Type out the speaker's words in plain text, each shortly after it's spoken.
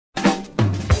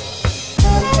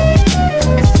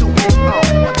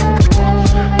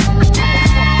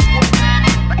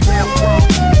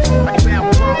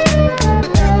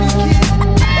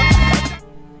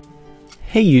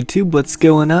Hey YouTube, what's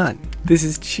going on? This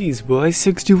is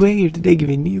Cheeseboy628 here today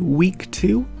giving you week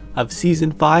 2 of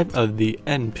season 5 of the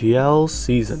NPL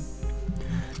season.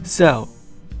 So,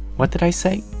 what did I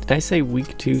say? Did I say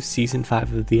week 2 season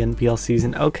 5 of the NPL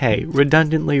season? Okay,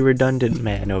 redundantly redundant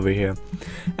man over here.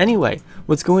 Anyway,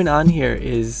 what's going on here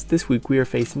is this week we are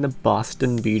facing the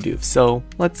Boston Bidoofs. So,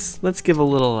 let's give a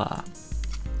little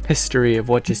history of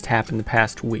what just happened the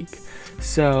past week.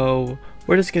 So,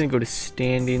 we're just going to go to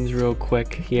standings real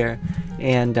quick here,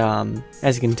 and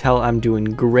as you can tell, I'm doing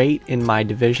great in my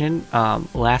division.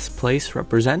 Last place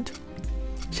represent.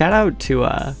 Shout out to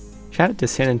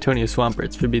San Antonio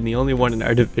Swamperts for being the only one in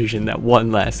our division that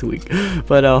won last week.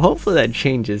 But hopefully that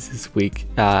changes this week,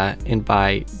 and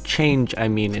by change I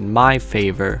mean in my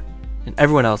favor, and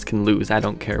everyone else can lose, I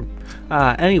don't care.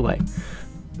 Anyway,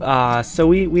 so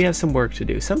we have some work to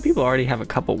do. Some people already have a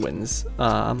couple wins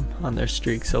on their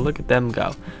streak, so look at them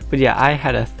go. But yeah, I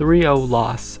had a 3-0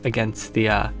 loss against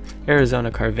the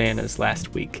Arizona Caravanas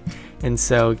last week, and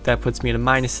so that puts me at a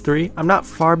 -3. I'm not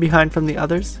far behind from the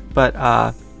others, but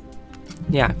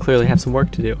yeah, clearly have some work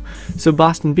to do. So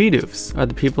Boston Bidoofs are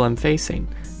the people I'm facing.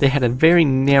 They had a very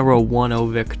narrow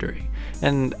 1-0 victory,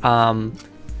 and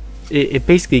it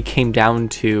basically came down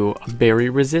to a berry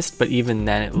resist, but even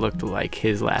then it looked like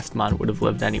his last mon would have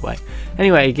lived anyway.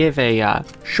 Anyway, I gave a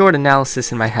short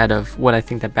analysis in my head of what I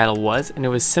think that battle was, and it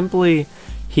was simply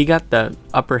he got the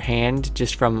upper hand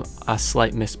just from a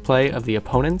slight misplay of the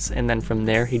opponents, and then from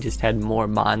there he just had more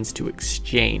mons to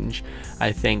exchange.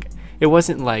 I think it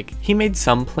wasn't like he made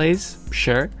some plays,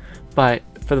 sure, but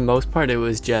for the most part it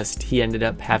was just he ended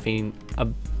up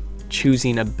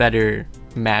choosing a better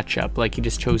matchup. Like he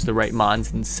just chose the right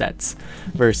mons and sets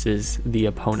versus the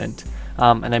opponent,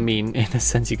 and I mean, in a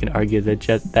sense you can argue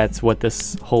that that's what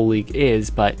this whole league is,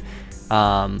 but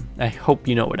I hope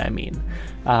you know what I mean.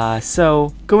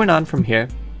 So going on from here,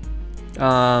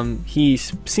 he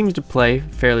seems to play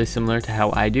fairly similar to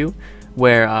how I do,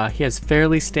 where he has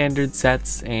fairly standard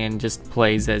sets and just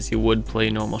plays as you would play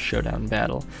a normal showdown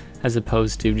battle, as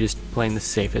opposed to just playing the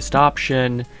safest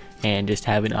option and just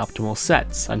having optimal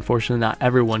sets. Unfortunately, not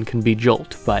everyone can be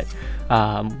Jolt, but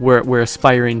we're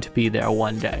aspiring to be there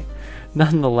one day.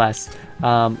 Nonetheless,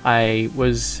 I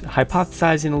was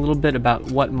hypothesizing a little bit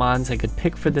about what mons I could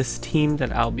pick for this team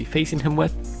that I'll be facing him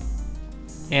with,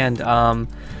 and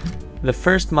the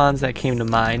first mons that came to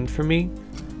mind for me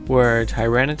were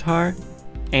Tyranitar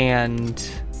and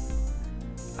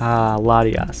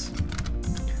Latias.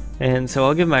 And so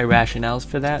I'll give my rationales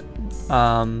for that.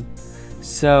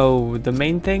 So the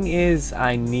main thing is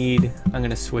I'm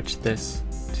gonna switch this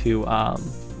to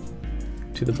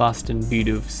the Boston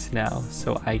Bidoofs now,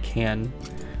 so I can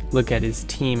look at his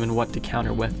team and what to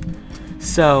counter with.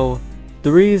 So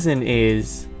the reason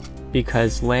is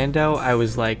because Lando, I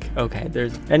was like, okay,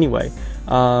 anyway.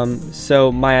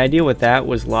 So my idea with that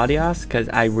was Latias, because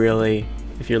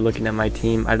if you're looking at my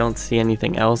team, I don't see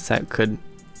anything else that could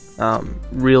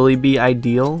really be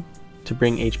ideal to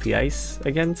bring HP Ice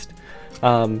against,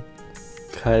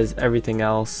 because everything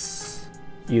else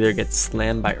either gets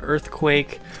slammed by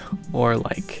Earthquake or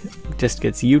like just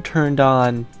gets U-turned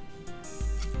on.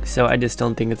 So I just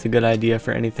don't think it's a good idea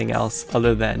for anything else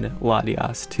other than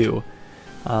Latias to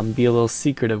be a little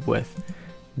secretive with.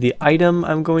 The item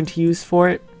I'm going to use for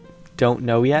it, don't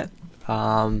know yet,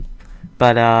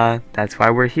 but that's why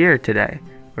we're here today.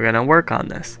 We're gonna work on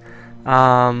this.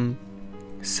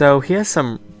 So he has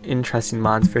some interesting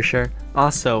mods for sure.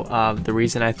 Also, the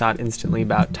reason I thought instantly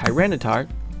about Tyranitar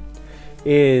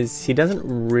is he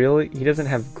doesn't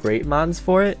have great mods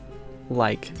for it,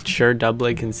 like sure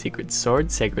Doublege and Sacred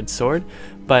Sword,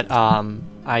 but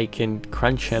I can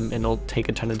crunch him and it'll take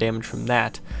a ton of damage from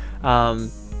that. Yeah,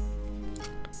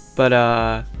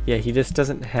 he just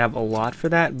doesn't have a lot for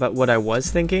that. But what I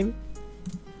was thinking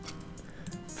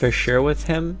for sure with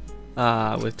him,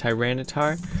 with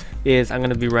Tyranitar, is I'm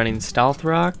going to be running Stealth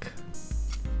Rock,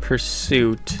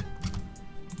 Pursuit,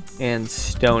 and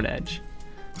Stone Edge.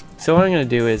 So what I'm going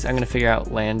to do is I'm going to figure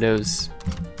out Lando's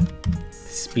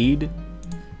speed,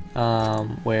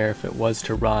 where if it was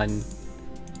to run...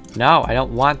 No, I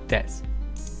don't want this.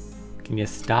 Can you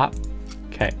stop?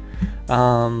 Okay.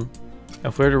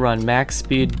 If we're to run max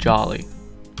speed Jolly,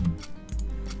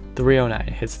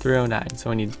 309, hits 309,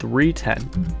 so I need 310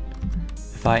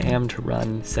 if I am to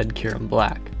run said Kyurem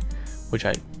Black, which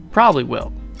I probably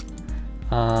will.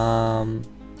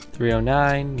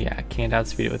 309, yeah, I can't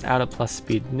outspeed it without a plus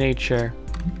speed nature,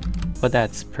 but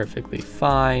that's perfectly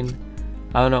fine.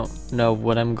 I don't know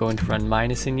what I'm going to run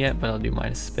minus in yet, but I'll do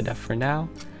minus speed F for now,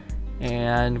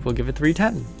 and we'll give it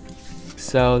 310.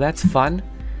 So that's fun.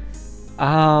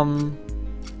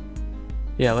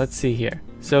 Yeah, let's see here.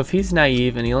 So if he's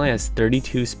naive and he only has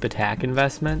 32 attack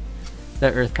investment,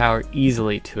 that Earth Power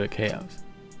easily to a KOs.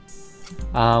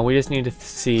 We just need to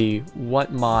see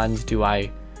what mons do I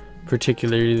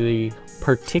particularly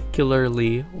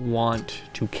want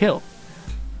to kill.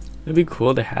 It'd be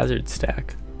cool to hazard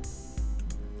stack.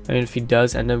 I mean, if he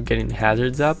does end up getting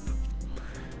hazards up,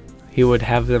 he would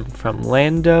have them from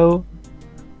Lando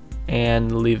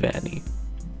and Levani,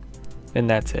 and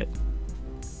that's it.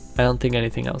 I don't think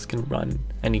anything else can run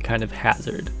any kind of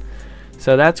hazard.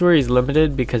 So that's where he's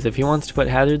limited, because if he wants to put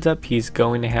hazards up, he's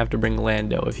going to have to bring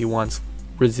Lando if he wants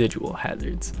residual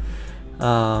hazards.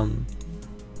 So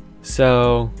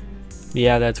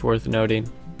yeah, that's worth noting.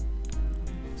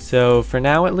 So for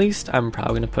now, at least, I'm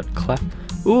probably gonna put Clef.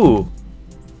 Ooh,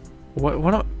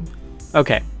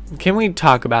 okay, can we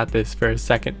talk about this for a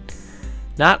second?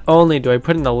 Not only do I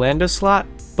put in the Lando slot,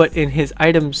 but in his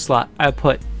item slot, I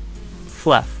put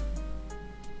Flef.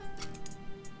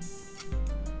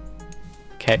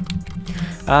 Okay.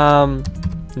 No,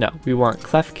 we want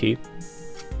Clef Key.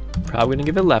 Probably gonna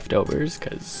give it leftovers,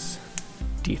 because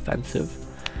defensive.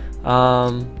 I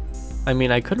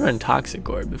mean, I could run Toxic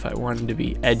Orb if I wanted to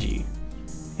be edgy.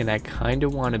 And I kind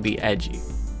of want to be edgy.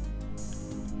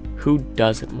 Who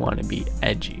doesn't want to be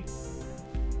edgy?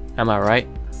 Am I right?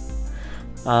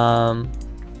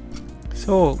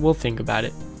 So we'll think about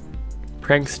it.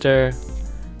 Prankster.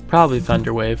 Probably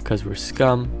Thunderwave, because we're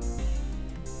scum.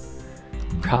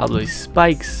 Probably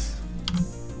Spikes.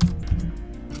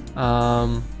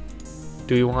 Do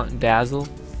we want Dazzle?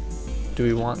 Do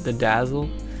we want the Dazzle?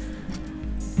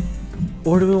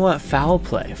 Or do we want Foul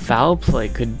Play? Foul Play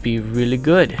could be really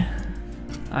good.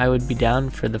 I would be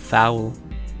down for the foul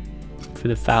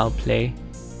play.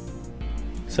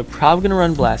 So probably gonna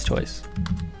run Blastoise.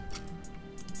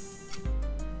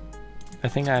 I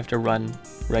think I have to run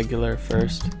regular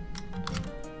first,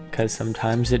 because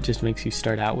sometimes it just makes you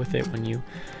start out with it when you,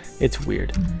 it's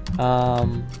weird.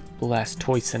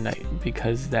 Blastoisinite,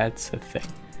 because that's a thing.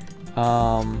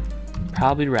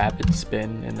 Probably Rapid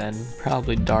Spin, and then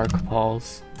probably Dark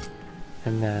Pulse,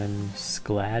 and then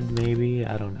Sclad maybe.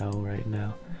 I don't know right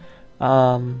now.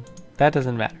 That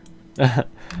doesn't matter.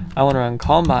 I want to run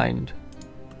Calm Mind.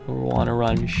 I want to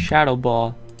run Shadow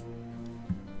Ball.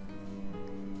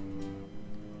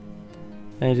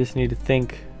 I just need to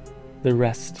think the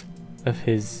rest of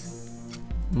his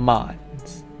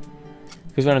mods.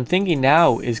 Because what I'm thinking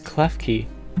now is Klefki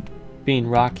being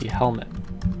Rocky Helmet.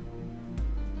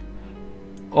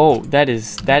 Oh, that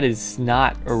is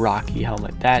not a Rocky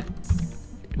Helmet. That,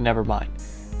 never mind.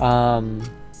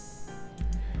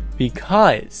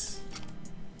 Because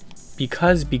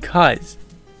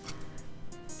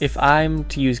if I'm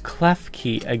to use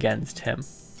Klefki against him,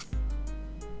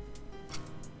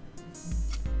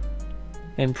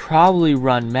 and probably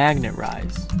run Magnet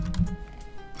Rise,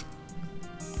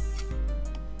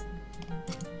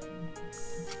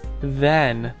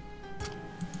 then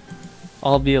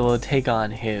I'll be able to take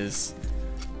on his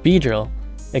Beedrill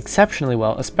exceptionally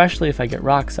well, especially if I get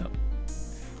rocks up.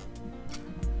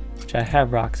 Which I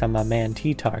have rocks on my man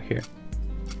T-Tar here.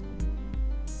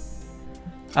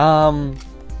 So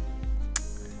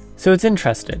it's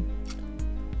interesting.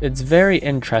 It's very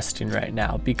interesting right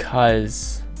now,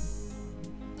 because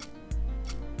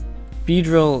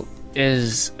Beedrill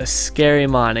is a scary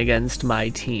mon against my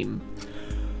team.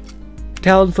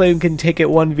 Talonflame can take it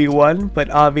 1v1, but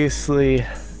obviously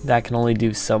that can only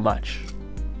do so much.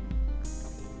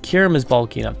 Kyurem is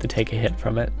bulky enough to take a hit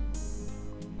from it,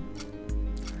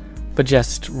 but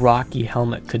just Rocky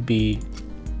Helmet could be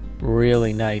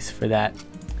really nice for that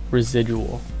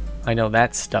residual. I know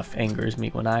that stuff angers me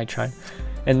when I try.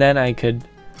 And then I could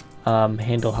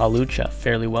handle Hawlucha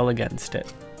fairly well against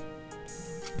it.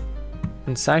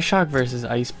 And Psyshock versus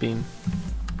Ice Beam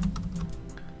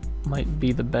might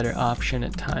be the better option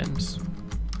at times.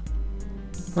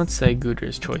 Let's say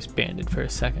Gooder's Choice Banded for a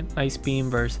second. Ice Beam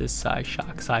versus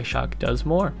Psyshock. Psyshock does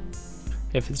more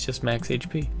if it's just max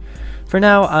HP. For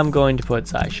now, I'm going to put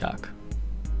Psyshock.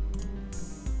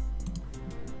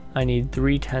 I need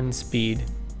 310 speed.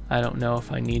 I don't know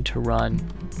if I need to run.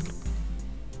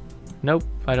 Nope,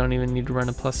 I don't even need to run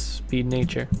a plus speed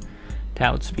nature to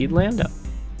outspeed Lando.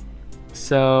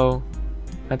 So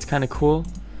that's kind of cool.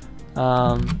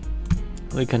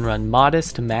 We can run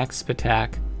Modest to max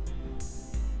attack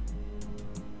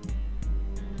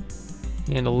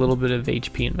and a little bit of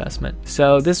HP investment.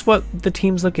 So this is what the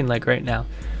team's looking like right now.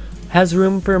 Has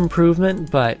room for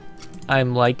improvement, but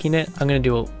I'm liking it. I'm going to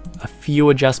do a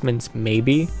few adjustments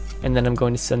maybe, and then I'm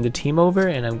going to send the team over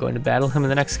and I'm going to battle him in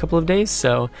the next couple of days.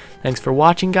 So thanks for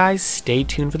watching, guys. Stay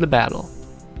tuned for the battle.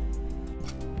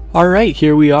 Alright,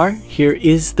 here we are. Here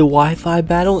is the Wi-Fi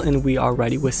battle, and we are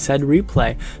ready with said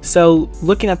replay. So,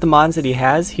 looking at the mons that he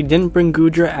has, he didn't bring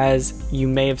Goodra, as you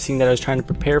may have seen that I was trying to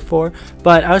prepare for,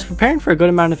 but I was preparing for a good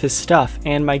amount of his stuff,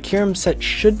 and my Kyurem set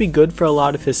should be good for a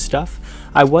lot of his stuff.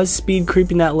 I was speed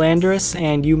creeping that Landorus,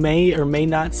 and you may or may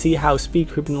not see how speed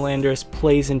creeping the Landorus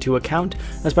plays into account,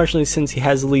 especially since he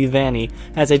has Leavanny,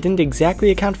 as I didn't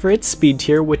exactly account for its speed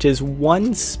tier, which is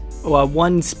one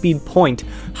speed point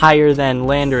higher than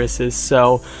Landorus's,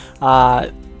 so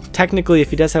technically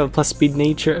if he does have a plus speed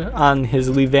nature on his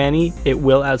Leavanny, it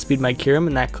will outspeed my Kyurem,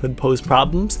 and that could pose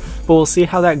problems, but we'll see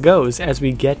how that goes as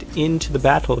we get into the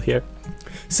battle here.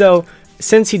 So,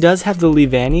 since he does have the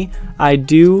Leavanny, I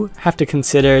do have to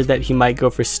consider that he might go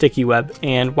for Sticky Web,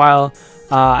 and while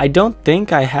I don't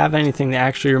think I have anything that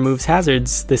actually removes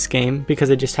hazards this game,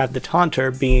 because I just have the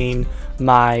Taunter being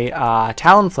my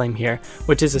Talonflame here,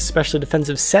 which is a specially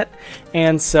defensive set,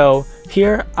 and so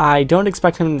here I don't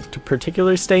expect him to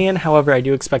particularly stay in, however I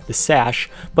do expect the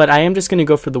Sash, but I am just going to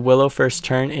go for the Willow first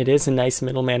turn. It is a nice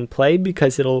middleman play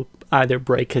because it'll either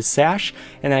break his Sash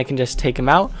and then I can just take him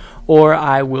out, or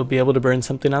I will be able to burn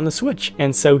something on the switch,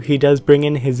 and so he does bring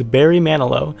in his Berry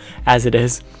Manilow, as it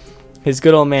is. His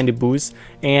good old Mandiboos,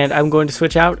 and I'm going to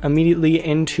switch out immediately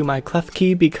into my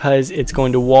Klefki because it's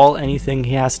going to wall anything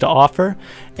he has to offer,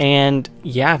 and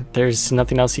yeah, there's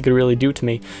nothing else he could really do to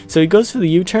me. So he goes for the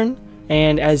U-turn,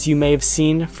 and as you may have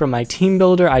seen from my team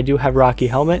builder, I do have Rocky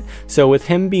Helmet, so with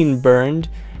him being burned,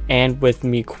 and with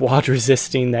me quad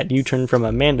resisting that U-turn from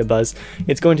a Mandibuzz,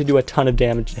 it's going to do a ton of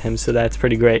damage to him, so that's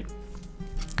pretty great.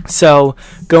 So,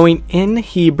 going in,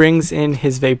 he brings in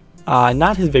his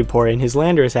not his Vaporeon, his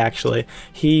Landorus actually.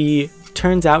 He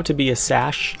turns out to be a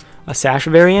Sash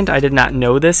variant. I did not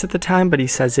know this at the time, but he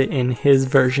says it in his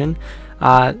version.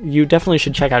 You definitely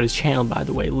should check out his channel, by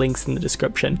the way, links in the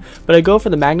description. But I go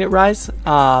for the Magnet Rise.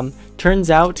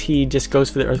 Turns out he just goes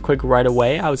for the Earthquake right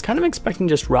away. I was kind of expecting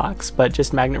just Rocks, but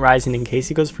just Magnet Rising in case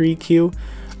he goes for EQ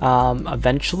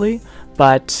eventually.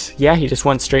 But yeah, he just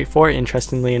went straight for it,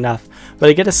 interestingly enough. But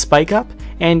I get a Spike Up,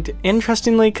 and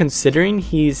interestingly, considering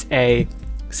he's a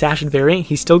Sash variant,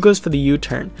 he still goes for the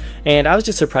U-turn. And I was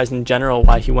just surprised in general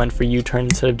why he went for U-turn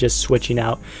instead of just switching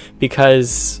out,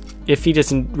 because if he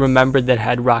just remembered that it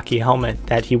had Rocky Helmet,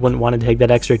 that he wouldn't want to take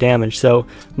that extra damage. So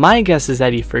my guess is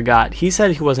that he forgot. He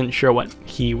said he wasn't sure what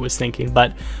he was thinking,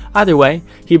 but either way,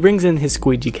 he brings in his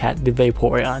Squeegee Cat, the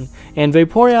Vaporeon. And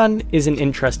Vaporeon is an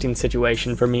interesting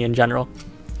situation for me in general.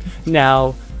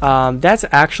 Now, that's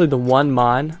actually the one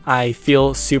mon I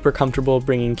feel super comfortable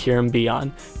bringing Kyurem B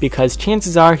on, because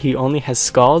chances are he only has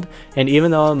Scald, and even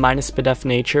though I'm minus Bidoof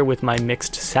nature with my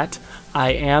mixed set,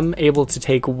 I am able to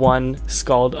take one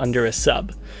Scald under a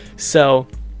sub. So,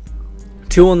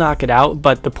 2 will knock it out,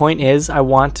 but the point is I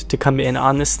want to come in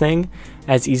on this thing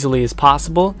as easily as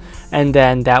possible, and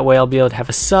then that way I'll be able to have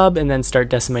a sub and then start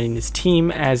decimating his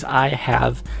team, as I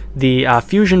have the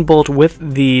Fusion Bolt with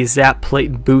the Zap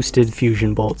Plate boosted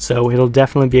Fusion Bolt, so it'll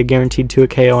definitely be a guaranteed 2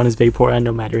 KO on his Vaporeon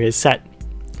no matter his set.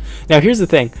 Now here's the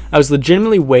thing, I was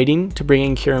legitimately waiting to bring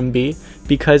in Kyurem B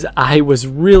because I was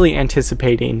really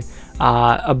anticipating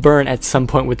a burn at some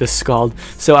point with this Scald,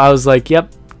 so I was like,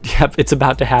 yep, it's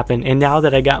about to happen. And now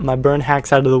that I got my burn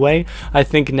hacks out of the way, I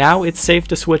think now it's safe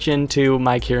to switch into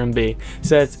my Kyurem B.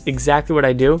 So that's exactly what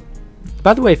I do.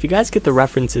 By the way, if you guys get the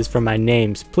references from my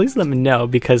names, please let me know,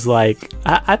 because like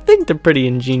I think they're pretty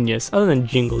ingenious, other than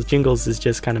Jingles. Jingles is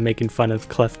just kind of making fun of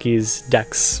Klefki's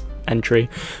Dex entry.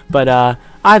 But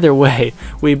either way,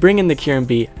 we bring in the Kyurem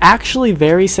B actually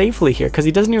very safely here, because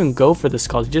he doesn't even go for the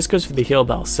Scald, he just goes for the Heal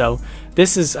Bell. So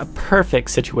this is a perfect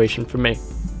situation for me.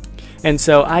 And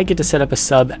so I get to set up a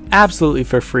sub absolutely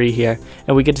for free here,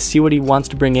 and we get to see what he wants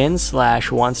to bring in /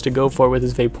 wants to go for with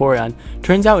his Vaporeon.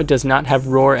 Turns out it does not have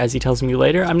Roar, as he tells me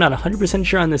later. I'm not 100%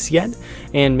 sure on this yet,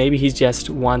 and maybe he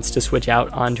just wants to switch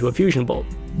out onto a Fusion Bolt.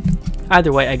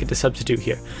 Either way, I get to substitute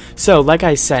here. So, like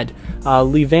I said,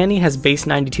 Leavanny has base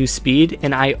 92 speed,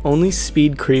 and I only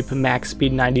speed creep max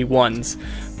speed 91s.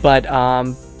 But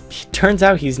turns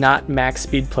out he's not max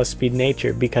speed plus speed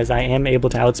nature, because I am able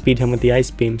to outspeed him with the Ice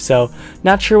Beam. So,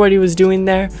 not sure what he was doing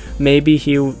there. Maybe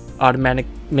he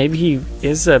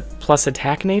is a plus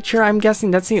attack nature, I'm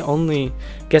guessing. That's the only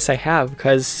guess I have,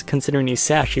 because considering he's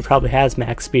Sash, he probably has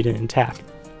max speed and attack.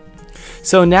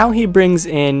 So now he brings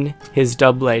in his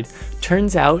Doublade.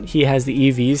 Turns out he has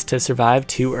the EVs to survive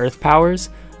 2 Earth Powers.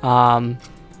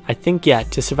 I think, yeah,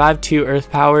 to survive 2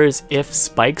 Earth Powers if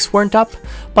spikes weren't up,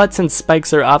 but since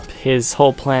spikes are up, his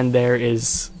whole plan there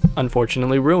is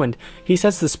unfortunately ruined. He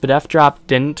says the Spadef drop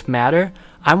didn't matter.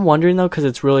 I'm wondering though, because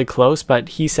it's really close, but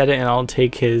he said it and I'll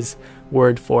take his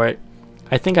word for it.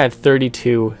 I think I have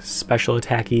 32 special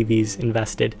attack EVs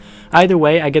invested. Either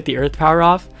way, I get the Earth Power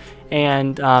off,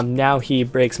 and now he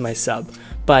breaks my sub.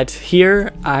 But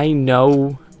here I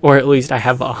know, or at least I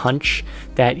have a hunch,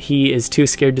 that he is too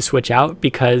scared to switch out,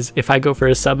 because if I go for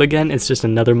a sub again, it's just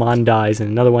another Mon dies and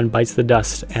another one bites the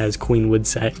dust, as Queen would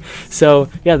say. So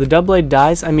yeah, the Doublade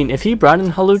dies. I mean, if he brought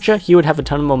in Hawlucha, he would have a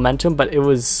ton of momentum, but it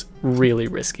was really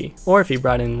risky. Or if he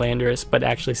brought in Landorus, but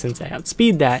actually since I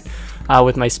outspeed that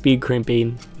with my speed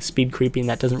creeping,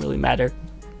 that doesn't really matter.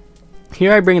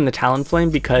 Here I bring in the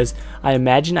Talonflame because I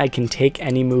imagine I can take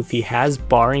any move he has,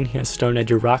 barring he has Stone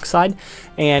Edge or Rock Slide,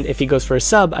 and if he goes for a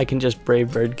sub, I can just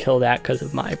Brave Bird kill that because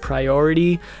of my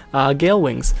priority Gale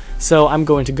Wings. So I'm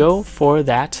going to go for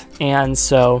that, and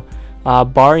so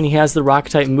barring he has the Rock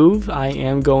type move, I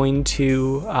am going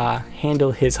to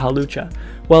handle his Hawlucha.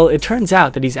 Well, it turns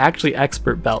out that he's actually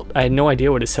Expert Belt. I had no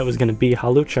idea what his set was going to be.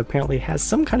 Hawlucha apparently has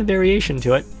some kind of variation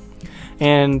to it,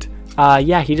 and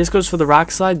yeah, he just goes for the Rock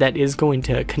Slide. That is going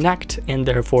to connect and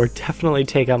therefore definitely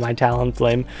take out my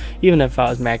Talonflame, even if I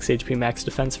was max HP, max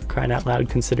defense, for crying out loud,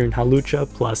 considering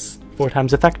Hawlucha plus 4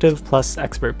 times effective plus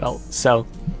Expert Belt. So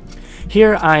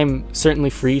here I'm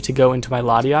certainly free to go into my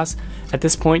Latias. At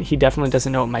this point, he definitely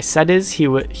doesn't know what my set is.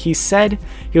 He said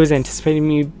he was anticipating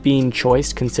me being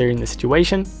choiced considering the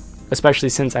situation, especially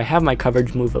since I have my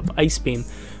coverage move of Ice Beam.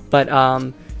 But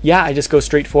yeah, I just go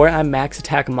straight for it. I'm max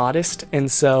attack modest,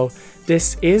 and so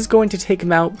this is going to take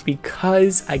him out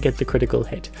because I get the critical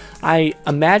hit. I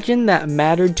imagine that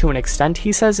mattered to an extent.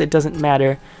 He says it doesn't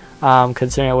matter,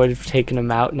 considering I would have taken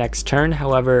him out next turn.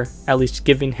 However, at least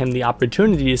giving him the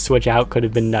opportunity to switch out could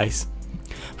have been nice.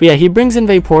 But yeah, he brings in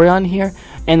Vaporeon here,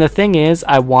 and the thing is,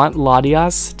 I want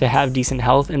Latias to have decent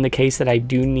health in the case that I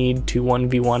do need to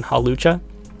 1v1 Hawlucha,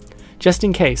 just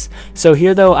in case. So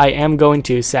here though, I am going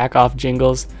to sack off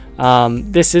Jingles.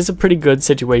 This is a pretty good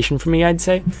situation for me, I'd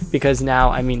say, because now,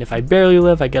 I mean, if I barely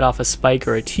live, I get off a Spike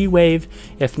or a T-Wave.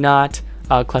 If not,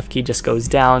 Klefki just goes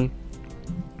down,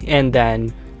 and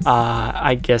then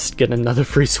I guess get another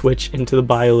free switch into the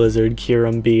Biolizard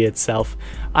Kyurem B itself.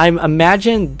 I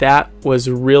imagine that was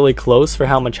really close for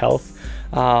how much health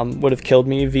would have killed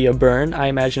me via burn. I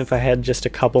imagine if I had just a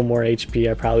couple more HP,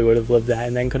 I probably would have lived that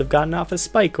and then could have gotten off a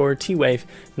Spike or a T-Wave.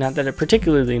 Not that it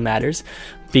particularly matters,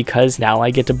 because now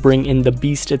I get to bring in the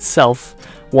beast itself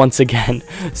once again.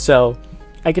 So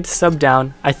I get to sub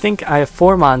down. I think I have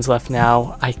 4 Mons left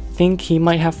now. I think he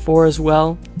might have 4 as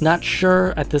well. Not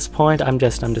sure at this point. I'm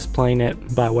just playing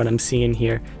it by what I'm seeing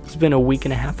here. It's been a week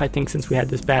and a half, I think, since we had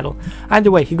this battle.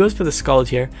 Either way, he goes for the Scald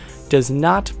here. Does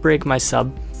not break my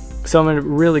sub. So I'm in a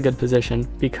really good position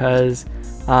because,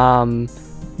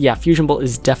 yeah, Fusion Bolt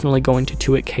is definitely going to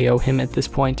 2-hit KO him at this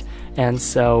point, and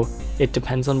so it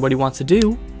depends on what he wants to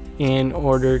do in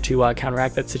order to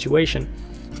counteract that situation.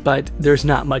 But there's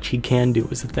not much he can do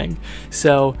is the thing.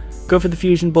 So go for the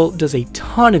Fusion Bolt, does a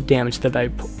ton of damage to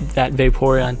that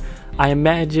Vaporeon. I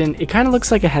imagine it kind of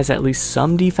looks like it has at least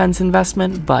some defense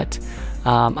investment, but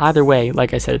either way,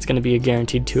 like I said, it's going to be a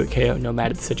guaranteed 2-hit KO no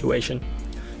matter the situation.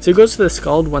 So he goes for the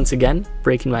Scald once again,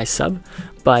 breaking my sub,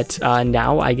 but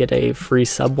now I get a free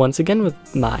sub once again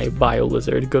with my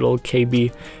Biolizard, good old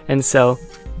KB, and so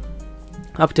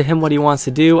up to him what he wants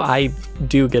to do. I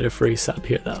do get a free sub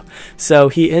here though. So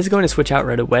he is going to switch out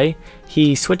right away.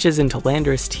 He switches into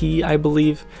Landorus T, I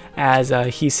believe, as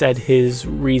he said his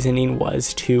reasoning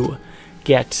was to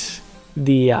get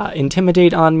the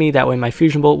Intimidate on me, that way my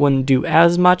Fusion Bolt wouldn't do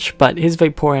as much, but his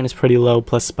Vaporeon is pretty low,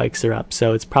 plus spikes are up,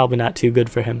 so it's probably not too good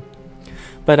for him.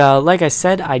 But like I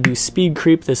said, I do speed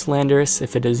creep this Landorus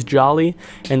if it is Jolly,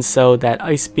 and so that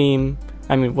Ice Beam,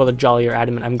 I mean, whether Jolly or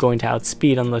Adamant, I'm going to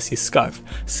outspeed unless he's Scarf.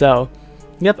 So,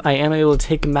 yep, I am able to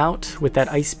take him out with that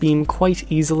Ice Beam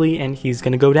quite easily, and he's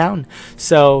going to go down.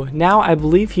 So now I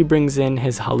believe he brings in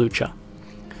his Hawlucha,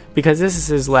 because this is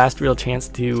his last real chance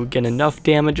to get enough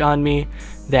damage on me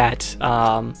that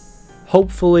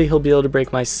hopefully he'll be able to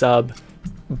break my sub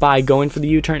by going for the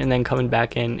U-turn and then coming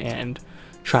back in and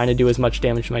trying to do as much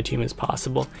damage to my team as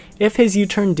possible. If his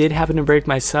U-turn did happen to break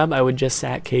my sub, I would just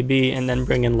sack KB and then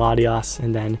bring in Latias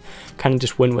and then kind of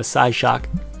just win with Psyshock.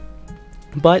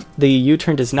 But the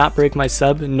U-turn does not break my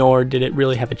sub, nor did it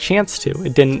really have a chance to.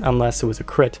 It didn't unless it was a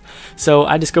crit. So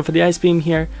I just go for the Ice Beam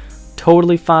here,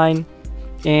 totally fine.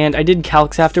 And I did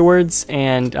calcs afterwards,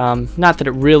 and not that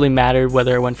it really mattered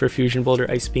whether I went for Fusion Bolt or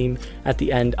Ice Beam at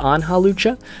the end on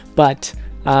Hawlucha, but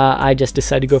I just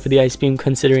decided to go for the Ice Beam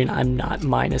considering I'm not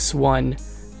 -1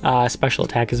 special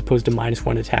attack as opposed to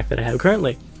 -1 attack that I have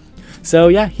currently. So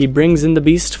yeah, he brings in the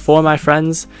beast for my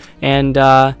friends, and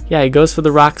yeah, he goes for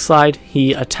the rock slide.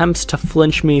 He attempts to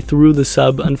flinch me through the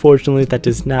sub. Unfortunately, that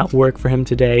does not work for him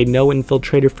today. No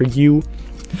infiltrator for you.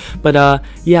 But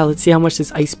yeah, let's see how much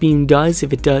this ice beam does,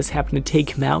 if it does happen to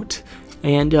take him out.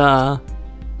 And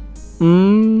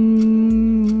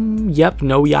yep,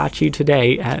 no Yachi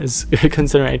today, as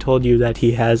considering I told you that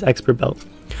he has expert belt.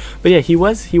 But yeah, he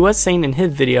was saying in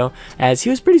his video, as he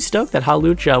was pretty stoked that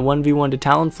Hawlucha 1v1 to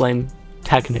Talonflame,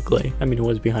 technically. I mean, it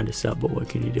was behind a sub, but what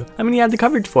can you do? I mean, he had the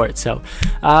coverage for it, so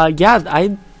yeah,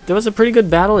 there was a pretty good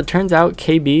battle. It turns out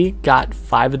KB got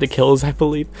 5 of the kills, I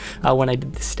believe, when I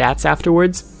did the stats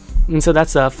afterwards. And so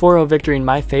that's a 4-0 victory in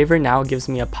my favor. Now it gives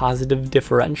me a positive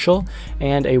differential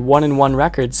and a 1-1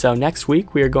 record. So next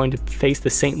week we are going to face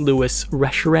the St. Louis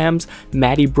Reshiram's.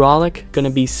 Matty Brawlick, gonna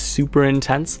be super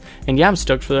intense. And yeah, I'm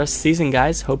stoked for the rest of the season,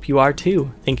 guys. Hope you are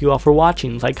too. Thank you all for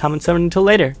watching. Like, comment, 7 until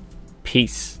later.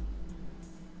 Peace.